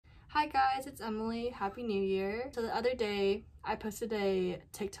Hi guys, it's Emily. Happy New Year. So the other day, I posted a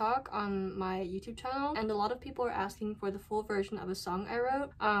TikTok on my YouTube channel and a lot of people are asking for the full version of a song I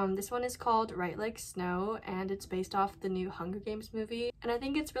wrote. This one is called Right Like Snow and it's based off the new Hunger Games movie. And I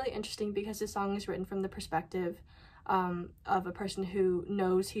think it's really interesting because the song is written from the perspective of a person who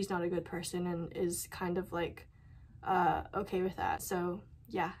knows he's not a good person and is kind of like okay with that. So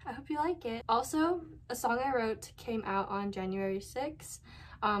yeah, I hope you like it. Also, a song I wrote came out on January 6th.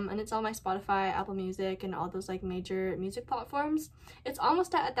 And it's on my Spotify, Apple Music, and all those like major music platforms. It's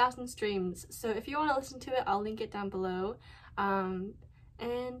almost at 1,000 streams, so if you want to listen to it, I'll link it down below. And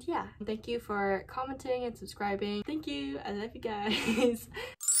yeah, thank you for commenting and subscribing. Thank you, I love you guys.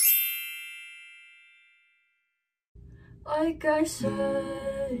 Like I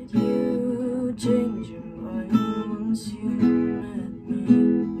said, you change your mind once you met me.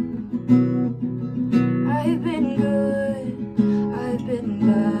 I've been good, I've been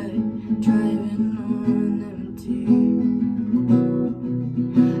bad, driving on empty.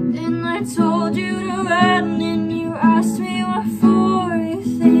 Then I told you to run and you asked me what for. You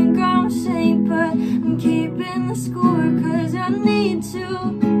think I'm a saint, but I'm keeping the score, 'cause I need to.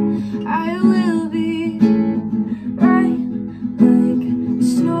 I will be right like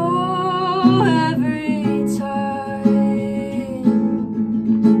snow every time.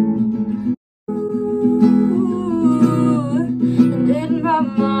 And in my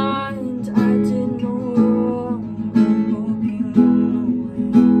mind I did no wrong. I hope you know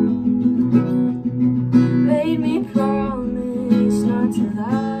it. Made me promise not to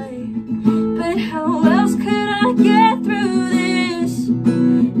lie, but how else could I get through this?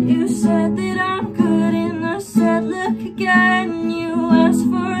 You said that I'm good and I said look again. You asked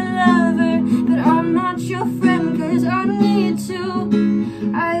for a lover, but I'm not your friend, 'cause I need to.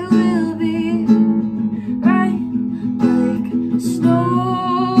 I will be right like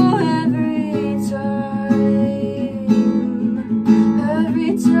snow every time.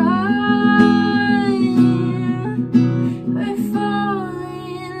 Every time we're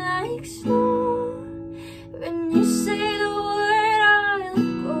falling like snow. When you say the word, I'll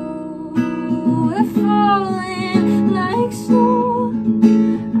go. We're falling like snow.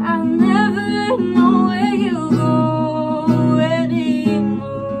 I'll never know where you go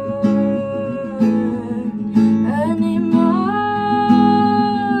anymore. Anymore.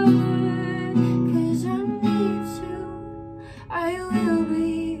 'Cause I need to. I will be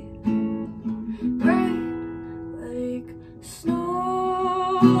bright like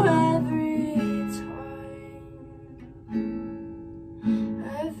snow.